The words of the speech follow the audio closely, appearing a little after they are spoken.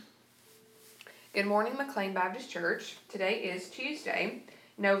Good morning, McLean Baptist Church. Today is Tuesday,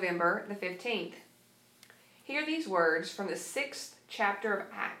 November the 15th. Hear these words from the 6th chapter of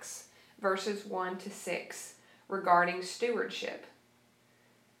Acts, verses 1 to 6, regarding stewardship.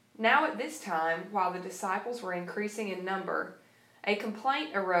 Now at this time, while the disciples were increasing in number, a complaint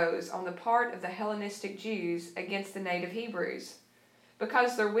arose on the part of the Hellenistic Jews against the native Hebrews,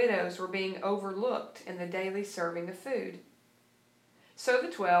 because their widows were being overlooked in the daily serving of food. So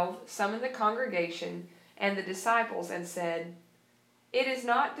the 12 summoned the congregation and the disciples and said, "It is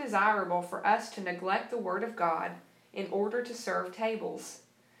not desirable for us to neglect the word of God in order to serve tables.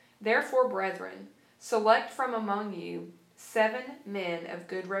 Therefore, brethren, select from among you 7 men of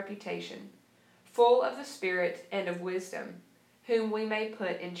good reputation, full of the Spirit and of wisdom, whom we may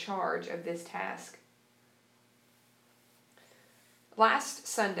put in charge of this task." Last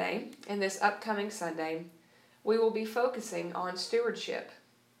Sunday, and this upcoming Sunday, we will be focusing on stewardship.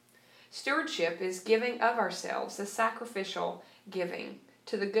 Stewardship is giving of ourselves, a sacrificial giving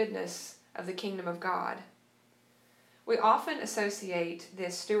to the goodness of the kingdom of God. We often associate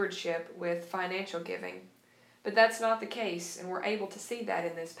this stewardship with financial giving, but that's not the case, and we're able to see that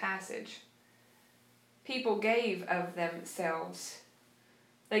in this passage. People gave of themselves.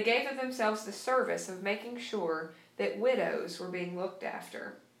 They gave of themselves the service of making sure that widows were being looked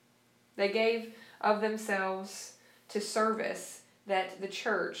after. They gave of themselves to service that the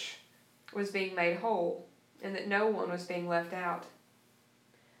church was being made whole and that no one was being left out.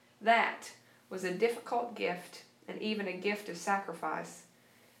 That was a difficult gift and even a gift of sacrifice.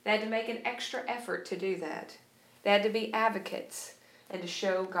 They had to make an extra effort to do that. They had to be advocates and to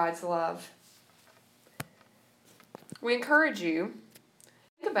show God's love. We encourage you to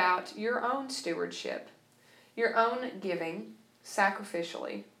think about your own stewardship, your own giving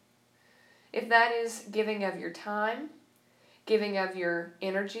sacrificially. If that is giving of your time, giving of your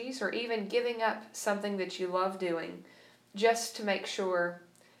energies, or even giving up something that you love doing just to make sure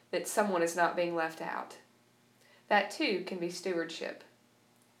that someone is not being left out, that too can be stewardship.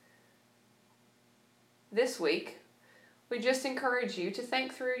 This week, we just encourage you to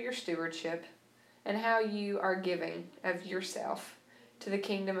think through your stewardship and how you are giving of yourself to the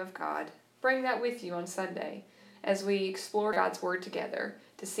kingdom of God. Bring that with you on Sunday as we explore God's Word together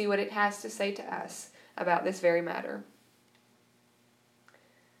to see what it has to say to us about this very matter.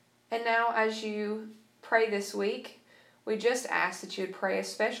 And now, as you pray this week, we just ask that you would pray a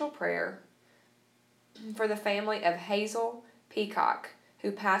special prayer for the family of Hazel Peacock,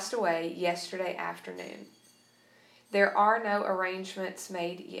 who passed away yesterday afternoon. There are no arrangements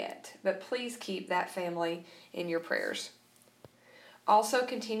made yet, but please keep that family in your prayers. Also,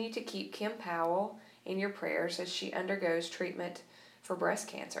 continue to keep Kim Powell in your prayers as she undergoes treatment for breast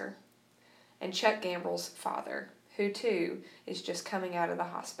cancer, and Chuck Gamble's father, who too is just coming out of the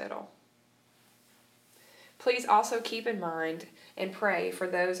hospital. Please also keep in mind and pray for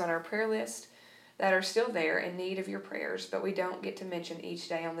those on our prayer list that are still there in need of your prayers, but we don't get to mention each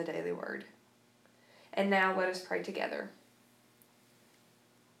day on the Daily Word. And now let us pray together.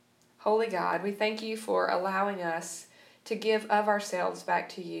 Holy God, we thank you for allowing us to give of ourselves back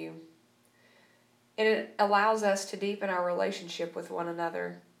to you. It allows us to deepen our relationship with one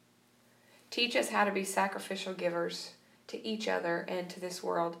another. Teach us how to be sacrificial givers to each other and to this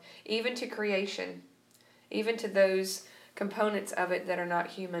world, even to creation, even to those components of it that are not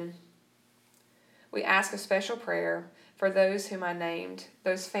human. We ask a special prayer for those whom I named,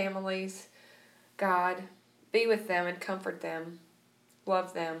 those families. God, be with them and comfort them.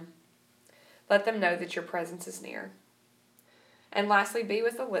 Love them. Let them know that your presence is near. And lastly, be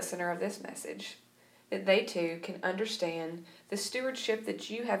with the listener of this message, that they too can understand the stewardship that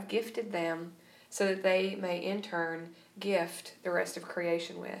you have gifted them so that they may in turn gift the rest of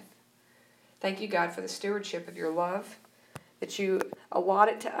creation with. Thank you, God, for the stewardship of your love, that you allot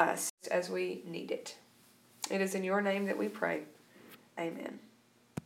it to us as we need it. It is in your name that we pray. Amen.